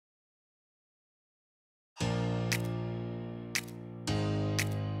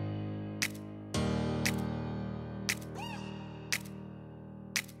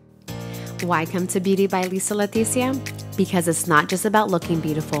Why come to Beauty by Lisa Leticia? Because it's not just about looking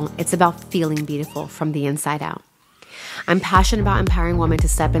beautiful, it's about feeling beautiful from the inside out. I'm passionate about empowering women to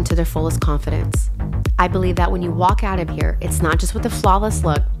step into their fullest confidence. I believe that when you walk out of here, it's not just with a flawless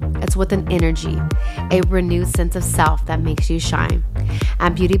look, it's with an energy, a renewed sense of self that makes you shine.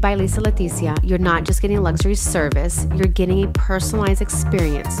 At Beauty by Lisa Leticia, you're not just getting luxury service, you're getting a personalized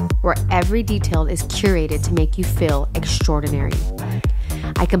experience where every detail is curated to make you feel extraordinary.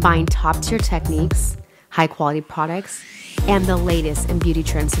 I combine top-tier techniques, high-quality products, and the latest in beauty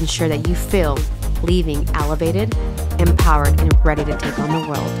trends to ensure that you feel leaving elevated, empowered, and ready to take on the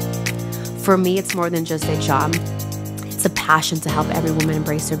world. For me, it's more than just a job. It's a passion to help every woman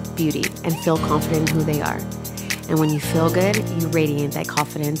embrace their beauty and feel confident in who they are. And when you feel good, you radiate that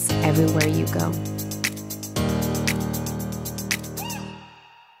confidence everywhere you go.